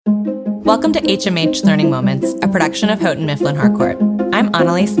Welcome to HMH Learning Moments, a production of Houghton Mifflin Harcourt. I'm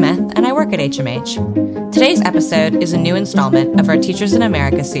Annalie Smith, and I work at HMH. Today's episode is a new installment of our Teachers in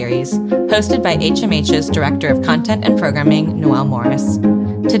America series, hosted by HMH's Director of Content and Programming, Noelle Morris.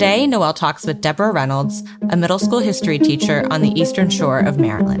 Today, Noelle talks with Deborah Reynolds, a middle school history teacher on the Eastern Shore of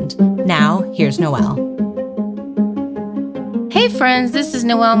Maryland. Now, here's Noelle. Hey friends, this is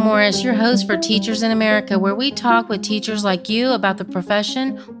Noelle Morris, your host for Teachers in America, where we talk with teachers like you about the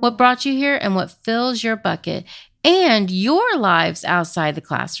profession, what brought you here, and what fills your bucket, and your lives outside the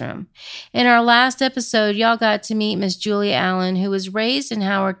classroom. In our last episode, y'all got to meet Miss Julia Allen, who was raised in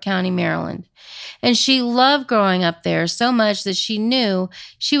Howard County, Maryland. And she loved growing up there so much that she knew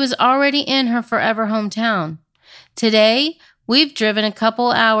she was already in her forever hometown. Today, we've driven a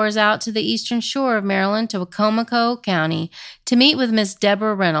couple hours out to the Eastern Shore of Maryland to Wacomico County to meet with Miss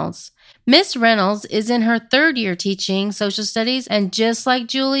Deborah Reynolds. Miss Reynolds is in her third year teaching social studies, and just like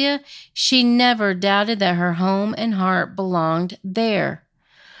Julia, she never doubted that her home and heart belonged there.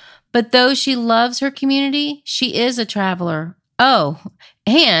 But though she loves her community, she is a traveler. Oh,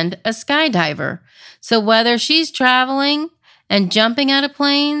 and a skydiver. So whether she's traveling and jumping out of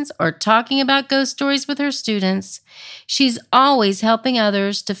planes or talking about ghost stories with her students, she's always helping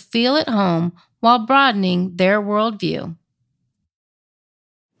others to feel at home while broadening their worldview.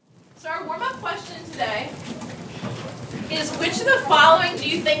 So our warm-up question today is, which of the following do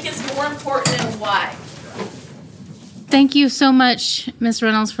you think is more important and why? Thank you so much, Ms.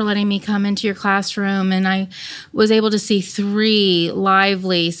 Reynolds, for letting me come into your classroom. And I was able to see 3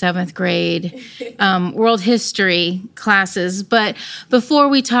 lively 7th grade world history classes. But before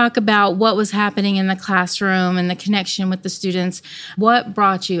we talk about what was happening in the classroom and the connection with the students, what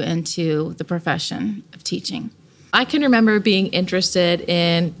brought you into the profession of teaching? I can remember being interested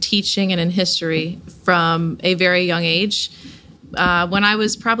in teaching and in history from a very young age. When I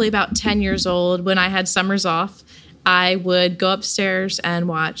was probably about 10 years old, when I had summers off, I would go upstairs and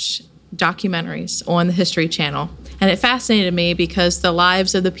watch documentaries on the History Channel. And it fascinated me because the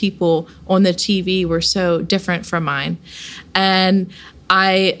lives of the people on the TV were so different from mine. And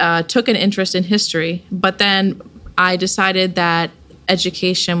I took an interest in history, but then I decided that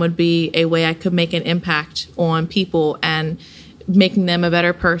education would be a way I could make an impact on people and making them a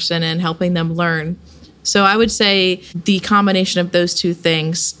better person and helping them learn. So I would say the combination of those two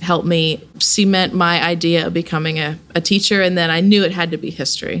things helped me cement my idea of becoming a teacher, and then I knew it had to be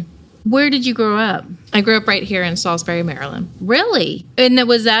history. Where did you grow up? I grew up right here in Salisbury, Maryland. Really? And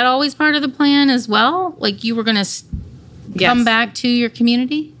was that always part of the plan as well? Like you were going to come back to your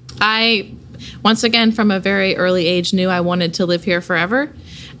community? I, once again, from a very early age, knew I wanted to live here forever.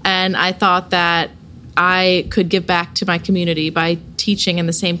 And I thought that I could give back to my community by teaching in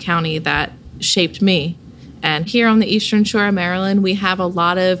the same county that shaped me. And here on the Eastern Shore of Maryland, we have a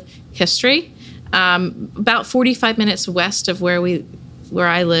lot of history. About 45 minutes west of where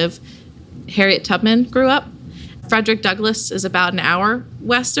I live, Harriet Tubman grew up. Frederick Douglass is about an hour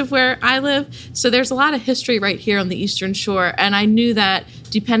west of where I live. So there's a lot of history right here on the Eastern Shore. And I knew that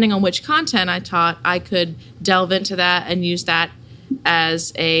depending on which content I taught, I could delve into that and use that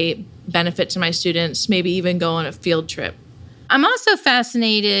as a benefit to my students, maybe even go on a field trip. I'm also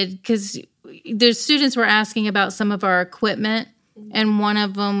fascinated because the students were asking about some of our equipment, and one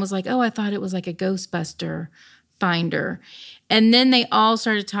of them was like, oh, I thought it was like a Ghostbuster finder. And then they all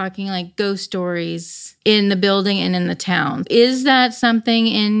started talking like ghost stories in the building and in the town. Is that something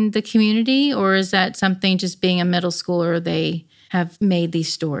in the community, or is that something just being a middle schooler, they have made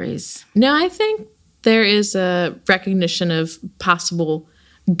these stories? No, I think there is a recognition of possible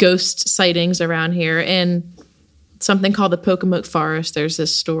ghost sightings around here. In something called the Pocomoke Forest, there's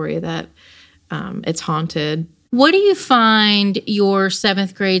this story that it's haunted. What do you find your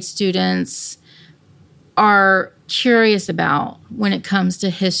 7th grade students are curious about when it comes to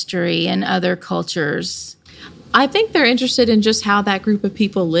history and other cultures? I think they're interested in just how that group of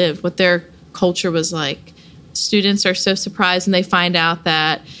people lived, what their culture was like. Students are so surprised when they find out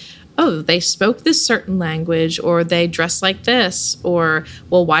that, oh, they spoke this certain language, or they dress like this, or,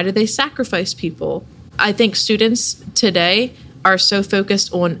 well, why did they sacrifice people? I think students today are so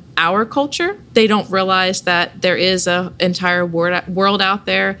focused on our culture, they don't realize that there is an entire world out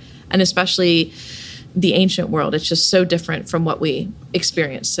there, and especially the ancient world. It's just so different from what we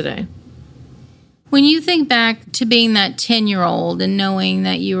experience today. When you think back to being that 10-year-old and knowing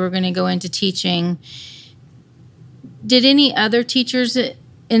that you were going to go into teaching, did any other teachers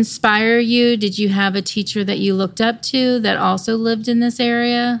inspire you? Did you have a teacher that you looked up to that also lived in this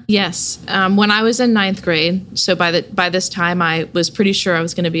area? Yes. When I was in 9th grade, so by this time I was pretty sure I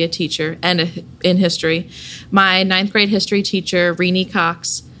was going to be a teacher and in history. My 9th grade history teacher, Renee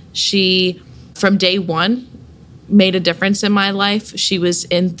Cox, She, from day one, made a difference in my life. She was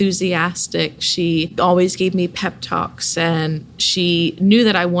enthusiastic. She always gave me pep talks, and she knew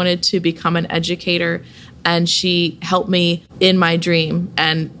that I wanted to become an educator, and she helped me in my dream.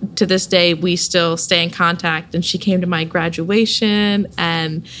 And to this day, we still stay in contact, and she came to my graduation,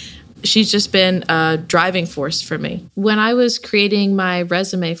 and she's just been a driving force for me. When I was creating my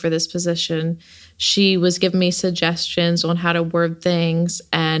resume for this position, she was giving me suggestions on how to word things.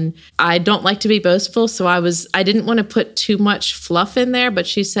 And I don't like to be boastful, so I didn't want to put too much fluff in there, but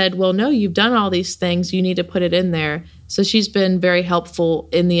she said, well, no, you've done all these things. You need to put it in there. So she's been very helpful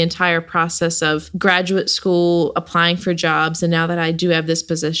in the entire process of graduate school, applying for jobs. And now that I do have this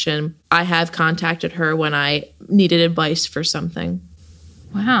position, I have contacted her when I needed advice for something.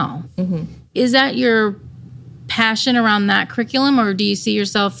 Wow. Mm-hmm. Is that your passion around that curriculum, or do you see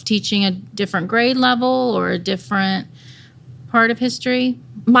yourself teaching a different grade level or a different part of history?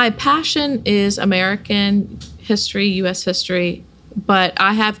 My passion is American history, U.S. history, but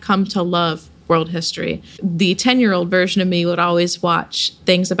I have come to love world history. The 10-year-old version of me would always watch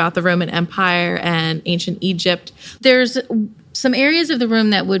things about the Roman Empire and ancient Egypt. There's some areas of the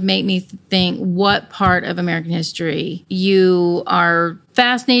room that would make me think what part of American history you are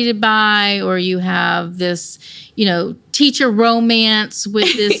fascinated by, or you have this, teacher romance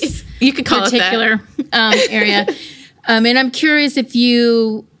with this you could call particular area. And I'm curious if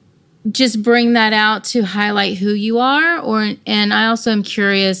you just bring that out to highlight who you are, and I also am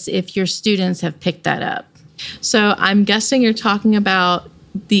curious if your students have picked that up. So I'm guessing you're talking about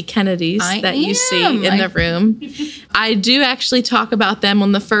the Kennedys you see in the room. I do actually talk about them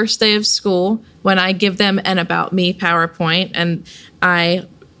on the first day of school when I give them an About Me PowerPoint, and I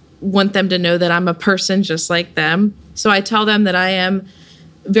want them to know that I'm a person just like them. So I tell them that I am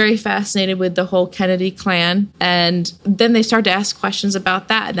very fascinated with the whole Kennedy clan, and then they start to ask questions about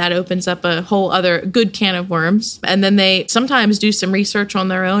that, and that opens up a whole other good can of worms. And then they sometimes do some research on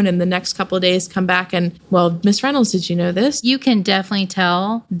their own, and the next couple of days come back and, well, Miss Reynolds, did you know this? You can definitely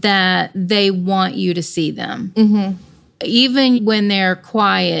tell that they want you to see them. Mm-hmm. Even when they're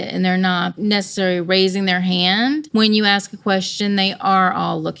quiet and they're not necessarily raising their hand, when you ask a question, they are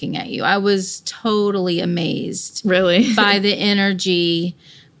all looking at you. I was totally amazed, really, by the energy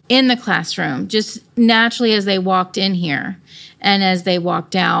in the classroom, just naturally as they walked in here and as they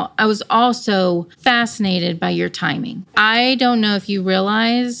walked out. I was also fascinated by your timing. I don't know if you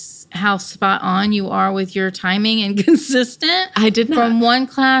realize how spot on you are with your timing and consistent. I did not. From one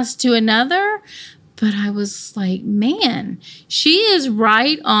class to another. But I was like, man, she is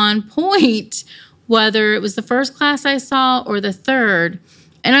right on point, whether it was the first class I saw or the third.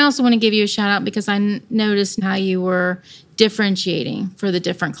 And I also want to give you a shout out because I noticed how you were differentiating for the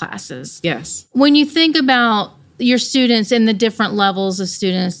different classes. Yes. When you think about your students and the different levels of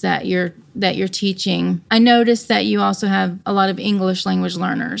students that you're teaching, I noticed that you also have a lot of English language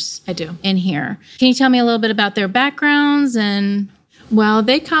learners. I do. In here. Can you tell me a little bit about their backgrounds and... Well,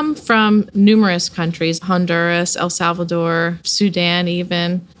 they come from numerous countries, Honduras, El Salvador, Sudan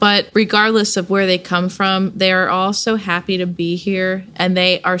even. But regardless of where they come from, they are all so happy to be here, and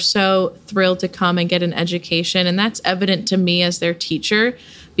they are so thrilled to come and get an education. And that's evident to me as their teacher,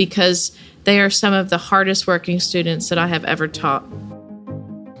 because they are some of the hardest working students that I have ever taught.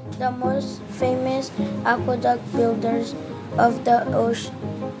 The most famous aqueduct builders of the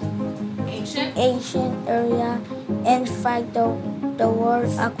ancient area. In fact, the word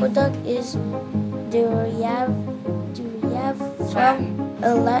aqueduct is derived from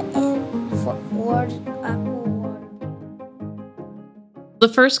a Latin word aqua. The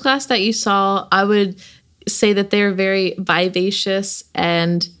first class that you saw, I would say that they're very vivacious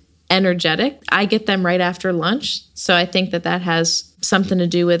and energetic. I get them right after lunch, so I think that has something to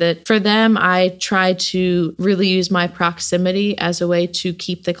do with it. For them, I try to really use my proximity as a way to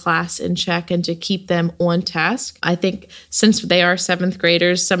keep the class in check and to keep them on task. I think since they are 7th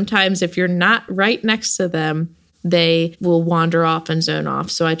graders, sometimes if you're not right next to them, they will wander off and zone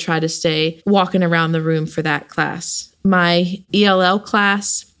off. So I try to stay walking around the room for that class. My ELL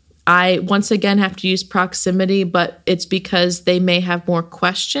class, I once again have to use proximity, but it's because they may have more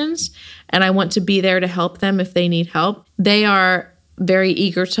questions and I want to be there to help them if they need help. They are very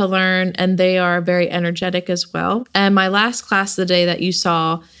eager to learn, and they are very energetic as well. And my last class of the day that you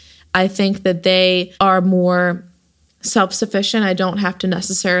saw, I think that they are more self-sufficient. I don't have to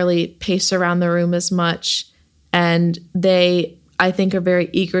necessarily pace around the room as much. And they, I think, are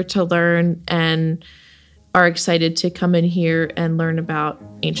very eager to learn and are excited to come in here and learn about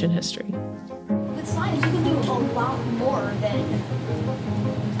ancient history. With science, you can do a lot more than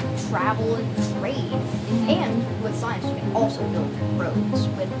travel and trade. And with science, you can also build roads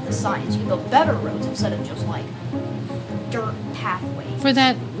with the the science. You can build better roads instead of just like dirt pathways. For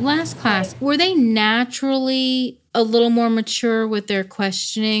that last class, were they naturally a little more mature with their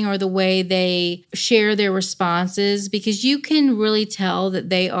questioning or the way they share their responses? Because you can really tell that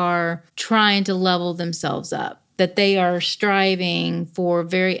they are trying to level themselves up, that they are striving for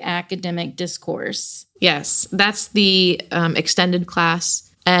very academic discourse. Yes, that's the extended class,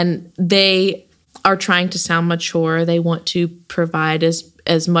 and they are trying to sound mature. They want to provide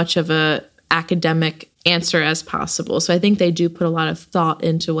as much of a academic answer as possible. So I think they do put a lot of thought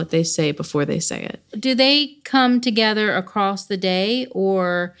into what they say before they say it. Do they come together across the day,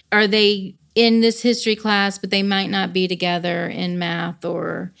 or are they in this history class, but they might not be together in math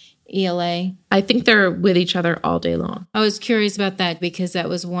or ELA? I think they're with each other all day long. I was curious about that because that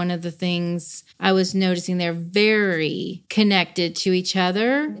was one of the things I was noticing. They're very connected to each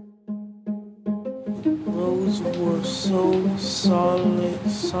other. Roads were so solidly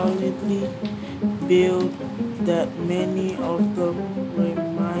built that many of them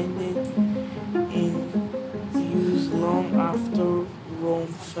remained in use long after Rome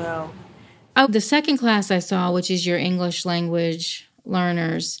fell. Oh, the second class I saw, which is your English language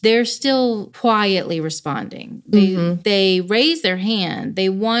learners, they're still quietly responding. They raise their hand. They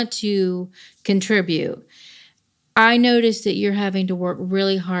want to contribute. I noticed that you're having to work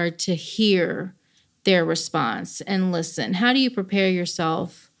really hard to hear their response and listen. How do you prepare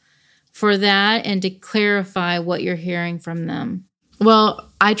yourself for that and to clarify what you're hearing from them? Well,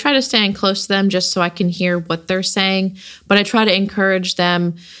 I try to stand close to them just so I can hear what they're saying, but I try to encourage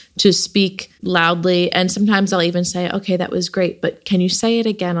them to speak loudly. And sometimes I'll even say, okay, that was great, but can you say it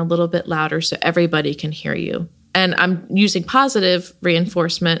again a little bit louder so everybody can hear you? And I'm using positive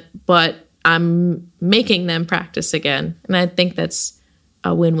reinforcement, but I'm making them practice again. And I think that's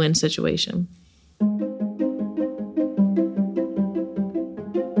a win-win situation.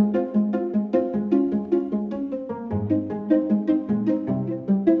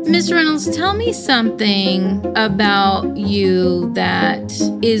 Ms. Reynolds, tell me something about you that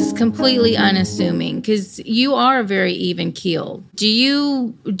is completely unassuming, because you are very even-keeled. Do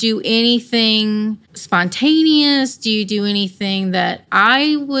you do anything spontaneous? Do you do anything that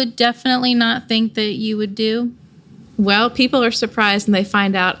I would definitely not think that you would do? Well, people are surprised and they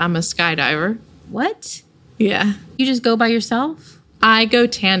find out I'm a skydiver. What? Yeah. You just go by yourself? I go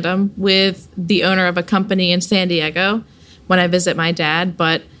tandem with the owner of a company in San Diego when I visit my dad,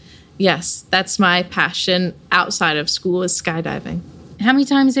 but yes, that's my passion outside of school is skydiving. How many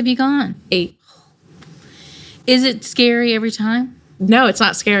times have you gone? 8. Is it scary every time? No, it's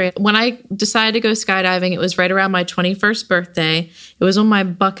not scary. When I decided to go skydiving, it was right around my 21st birthday. It was on my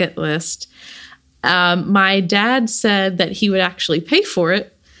bucket list. My dad said that he would actually pay for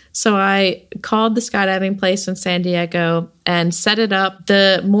it. So I called the skydiving place in San Diego and set it up.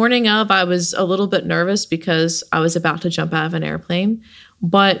 The morning of, I was a little bit nervous because I was about to jump out of an airplane.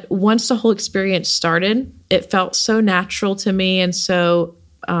 But once the whole experience started, it felt so natural to me and so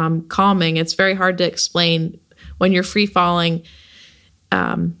calming. It's very hard to explain when you're free falling.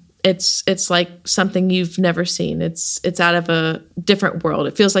 It's like something you've never seen. It's out of a different world.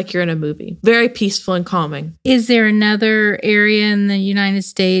 It feels like you're in a movie. Very peaceful and calming. Is there another area in the United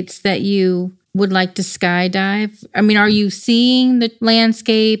States that you would like to skydive? I mean, are you seeing the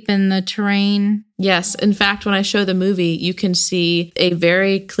landscape and the terrain? Yes. In fact, when I show the movie, you can see a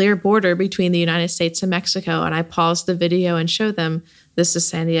very clear border between the United States and Mexico. And I pause the video and show them, this is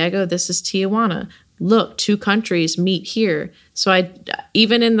San Diego, this is Tijuana. Look, 2 countries meet here. So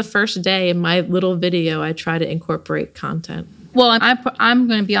even in the first day in my little video, I try to incorporate content. Well, I'm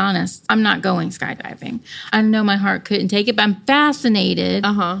going to be honest. I'm not going skydiving. I know my heart couldn't take it, but I'm fascinated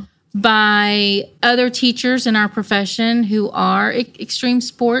by other teachers in our profession who are extreme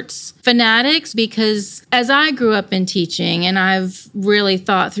sports fanatics, because as I grew up in teaching and I've really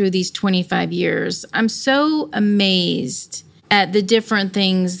thought through these 25 years, I'm so amazed at the different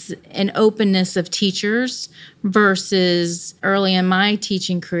things and openness of teachers versus early in my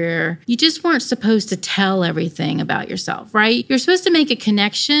teaching career. You just weren't supposed to tell everything about yourself, right? You're supposed to make a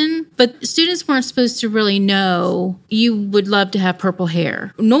connection, but students weren't supposed to really know you would love to have purple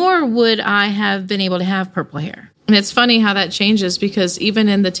hair, nor would I have been able to have purple hair. And it's funny how that changes, because even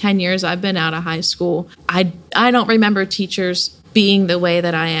in the 10 years I've been out of high school, I don't remember teachers being the way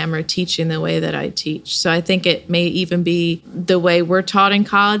that I am or teaching the way that I teach. So I think it may even be the way we're taught in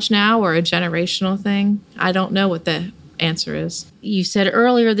college now, or a generational thing. I don't know what the answer is. You said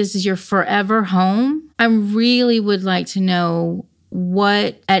earlier this is your forever home. I really would like to know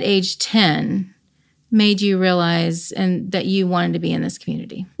what at age 10 made you realize and that you wanted to be in this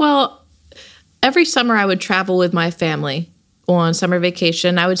community. Well, every summer I would travel with my family on summer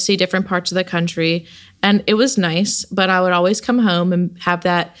vacation. I would see different parts of the country, and it was nice, but I would always come home and have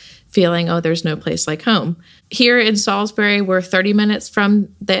that feeling, oh, there's no place like home. Here in Salisbury, we're 30 minutes from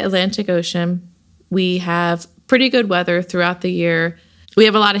the Atlantic Ocean. We have pretty good weather throughout the year. We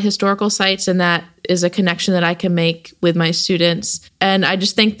have a lot of historical sites, and that is a connection that I can make with my students. And I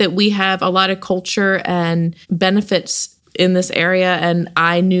just think that we have a lot of culture and benefits in this area, and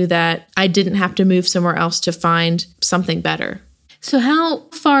I knew that I didn't have to move somewhere else to find something better. So how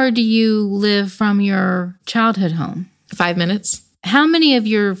far do you live from your childhood home? 5 minutes. How many of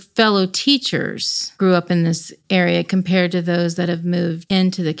your fellow teachers grew up in this area compared to those that have moved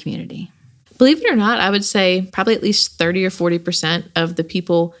into the community? Believe it or not, I would say probably at least 30 or 40% of the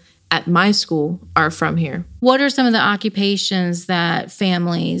people at my school are from here. What are some of the occupations that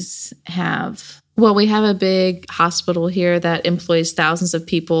families have? Well, we have a big hospital here that employs thousands of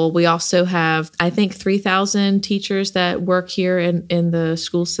people. We also have, I think, 3,000 teachers that work here in the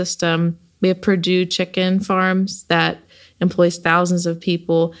school system. We have Purdue Chicken Farms that employs thousands of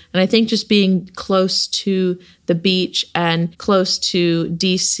people. And I think just being close to the beach and close to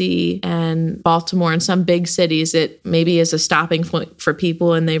DC and Baltimore and some big cities, it maybe is a stopping point for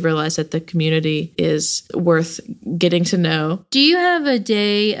people, and they realize that the community is worth getting to know. Do you have a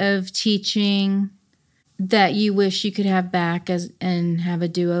day of teaching that you wish you could have back and have a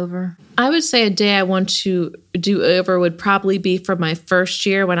do-over? I would say a day I want to do over would probably be from my first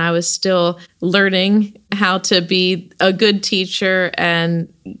year when I was still learning how to be a good teacher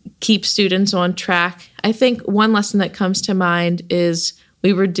and keep students on track. I think one lesson that comes to mind is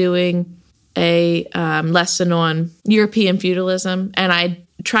we were doing a lesson on European feudalism, and I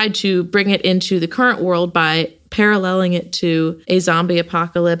tried to bring it into the current world by paralleling it to a zombie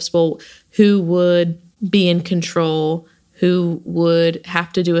apocalypse. Well, who would be in control, who would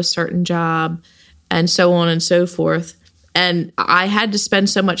have to do a certain job, and so on and so forth. And I had to spend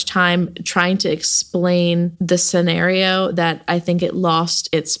so much time trying to explain the scenario that I think it lost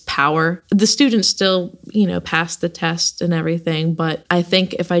its power. The students still, passed the test and everything, but I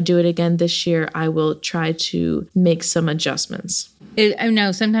think if I do it again this year, I will try to make some adjustments. I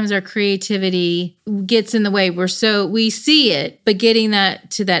know sometimes our creativity gets in the way. We see it, but getting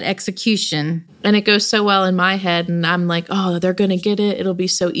that to that execution. And it goes so well in my head, and I'm like, oh, they're going to get it. It'll be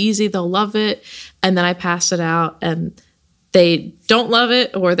so easy. They'll love it. And then I pass it out, and they don't love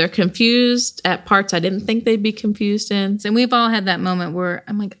it, or they're confused at parts I didn't think they'd be confused in. And we've all had that moment where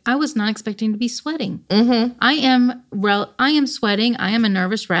I'm like, I was not expecting to be sweating. Mm-hmm. I am sweating. I am a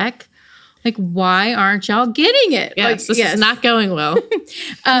nervous wreck. Like, why aren't y'all getting it? Yes, this is not going well.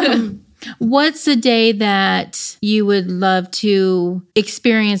 What's a day that you would love to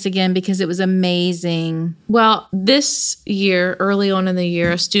experience again because it was amazing? Well, this year, early on in the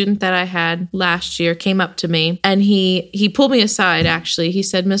year, a student that I had last year came up to me, and he pulled me aside, actually. He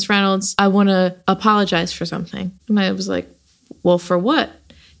said, Miss Reynolds, I want to apologize for something. And I was like, well, for what?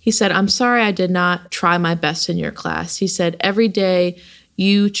 He said, I'm sorry I did not try my best in your class. He said, every day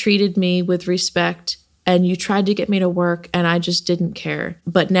you treated me with respect, and you tried to get me to work, and I just didn't care.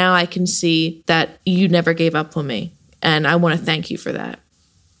 But now I can see that you never gave up on me, and I want to thank you for that.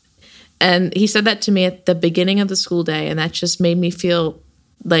 And he said that to me at the beginning of the school day, and that just made me feel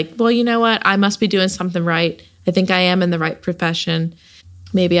like, well, you know what? I must be doing something right. I think I am in the right profession.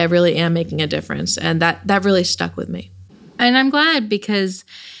 Maybe I really am making a difference, and that really stuck with me. And I'm glad, because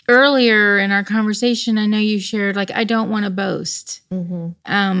earlier in our conversation, I know you shared, like, I don't want to boast.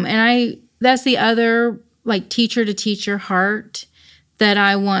 Mm-hmm. That's the other, like, teacher to teacher heart that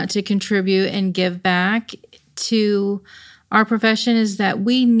I want to contribute and give back to our profession, is that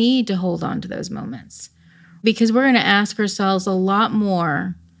we need to hold on to those moments, because we're going to ask ourselves a lot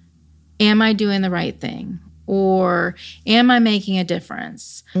more, am I doing the right thing? Or am I making a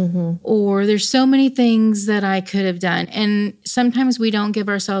difference? Mm-hmm. Or there's so many things that I could have done. And sometimes we don't give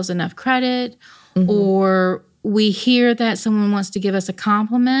ourselves enough credit, mm-hmm. or we hear that someone wants to give us a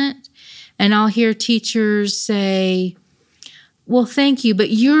compliment. And I'll hear teachers say, well, thank you,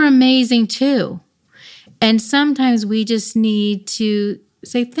 but you're amazing too. And sometimes we just need to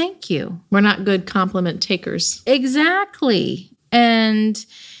say thank you. We're not good compliment takers. Exactly. And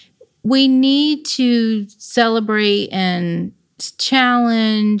we need to celebrate and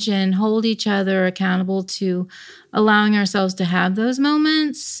challenge and hold each other accountable to allowing ourselves to have those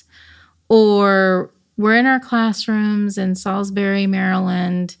moments. Or we're in our classrooms in Salisbury,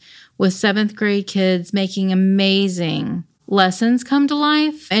 Maryland, with 7th grade kids making amazing lessons come to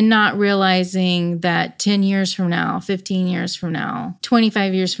life, and not realizing that 10 years from now, 15 years from now,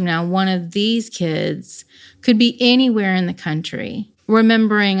 25 years from now, one of these kids could be anywhere in the country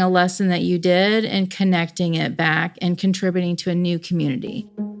remembering a lesson that you did and connecting it back and contributing to a new community.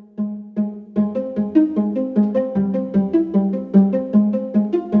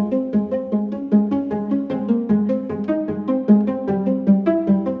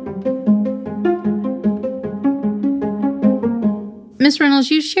 Ms. Reynolds,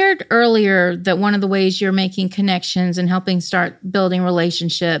 you shared earlier that one of the ways you're making connections and helping start building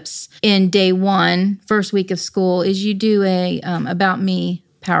relationships in day one, first week of school, is you do a About Me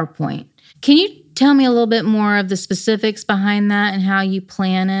PowerPoint. Can you tell me a little bit more of the specifics behind that and how you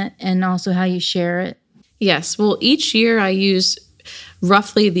plan it and also how you share it? Yes. Well, each year I use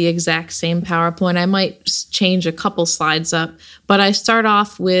roughly the exact same PowerPoint. I might change a couple slides up, but I start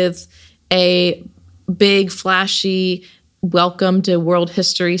off with a big, flashy welcome to world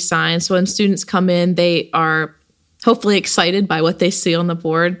history sign. So when students come in, they are hopefully excited by what they see on the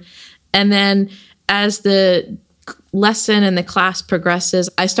board. And then as the lesson and the class progresses,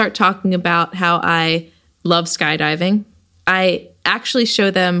 I start talking about how I love skydiving. I actually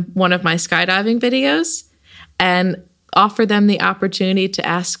show them one of my skydiving videos and offer them the opportunity to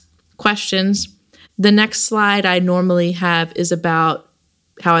ask questions. The next slide I normally have is about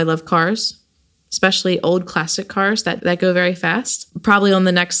how I love cars, especially old classic cars that go very fast. Probably on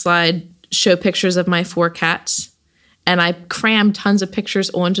the next slide, show pictures of my 4 cats. And I cram tons of pictures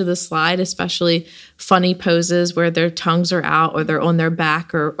onto the slide, especially funny poses where their tongues are out or they're on their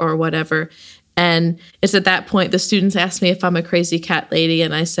back or whatever. And it's at that point the students ask me if I'm a crazy cat lady,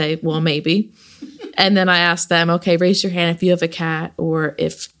 and I say, well, maybe. And then I ask them, okay, raise your hand if you have a cat or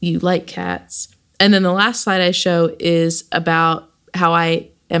if you like cats. And then the last slide I show is about how I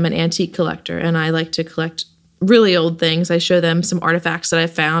am an antique collector and I like to collect really old things. I show them some artifacts that I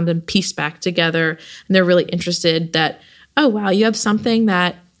found and piece back together. And they're really interested that, oh, wow, you have something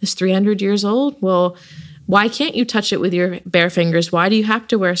that is 300 years old? Well, why can't you touch it with your bare fingers? Why do you have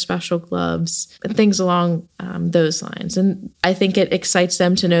to wear special gloves? And things along those lines. And I think it excites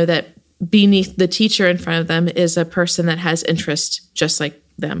them to know that beneath the teacher in front of them is a person that has interest just like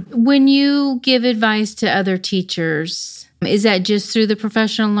them. When you give advice to other teachers, is that just through the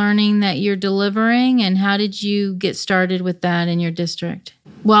professional learning that you're delivering? And how did you get started with that in your district?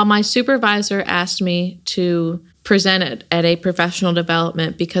 Well, my supervisor asked me to present it at a professional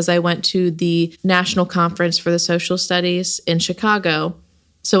development because I went to the National Conference for the Social Studies in Chicago.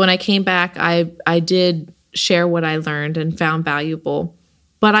 So when I came back, I did share what I learned and found valuable.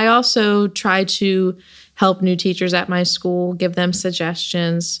 But I also tried to help new teachers at my school, give them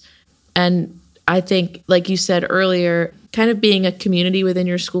suggestions. And I think, like you said earlier, kind of being a community within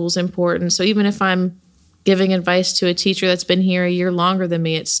your school is important. So even if I'm giving advice to a teacher that's been here a year longer than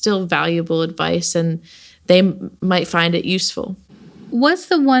me, it's still valuable advice and they might find it useful. What's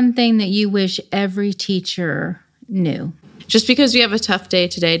the one thing that you wish every teacher knew? Just because you have a tough day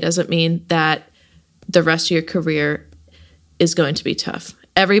today doesn't mean that the rest of your career is going to be tough.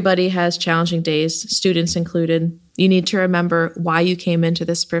 Everybody has challenging days, students included. You need to remember why you came into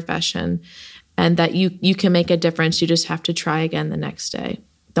this profession and that you can make a difference. You just have to try again the next day.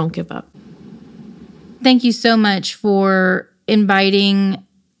 Don't give up. Thank you so much for inviting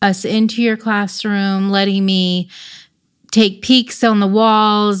us into your classroom, letting me take peeks on the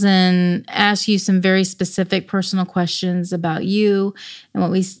walls and ask you some very specific personal questions about you and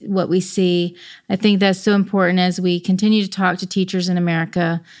what we see. I think that's so important as we continue to talk to teachers in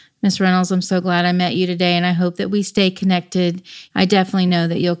America. Ms. Reynolds, I'm so glad I met you today, and I hope that we stay connected. I definitely know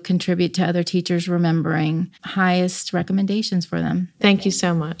that you'll contribute to other teachers remembering highest recommendations for them. Thank you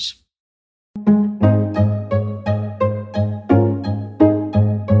so much.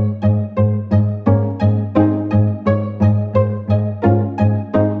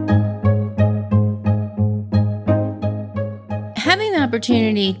 Having the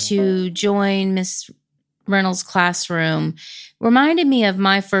opportunity to join Ms. Reynolds' classroom reminded me of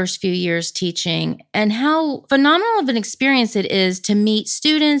my first few years teaching and how phenomenal of an experience it is to meet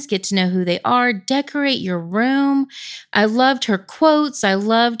students, get to know who they are, decorate your room. I loved her quotes. I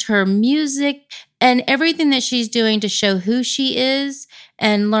loved her music and everything that she's doing to show who she is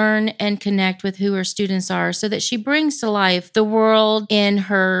and learn and connect with who her students are so that she brings to life the world in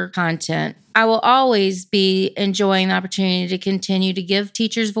her content. I will always be enjoying the opportunity to continue to give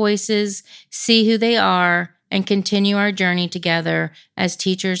teachers voices, see who they are, and continue our journey together as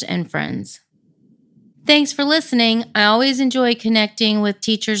teachers and friends. Thanks for listening. I always enjoy connecting with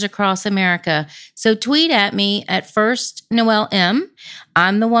teachers across America. So tweet at me at FirstNoelleM.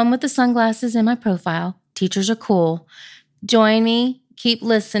 I'm the one with the sunglasses in my profile. Teachers are cool. Join me. Keep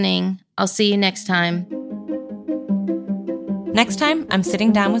listening. I'll see you next time. Next time, I'm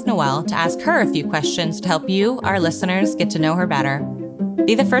sitting down with Noelle to ask her a few questions to help you, our listeners, get to know her better.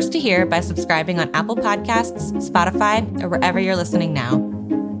 Be the first to hear by subscribing on Apple Podcasts, Spotify, or wherever you're listening now.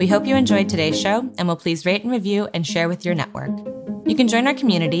 We hope you enjoyed today's show and will please rate and review and share with your network. You can join our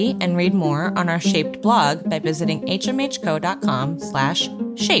community and read more on our Shaped blog by visiting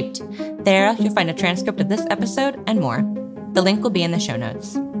hmhco.com/shaped. There, you'll find a transcript of this episode and more. The link will be in the show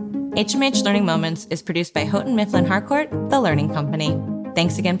notes. HMH Learning Moments is produced by Houghton Mifflin Harcourt, the Learning Company.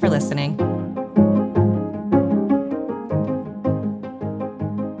 Thanks again for listening.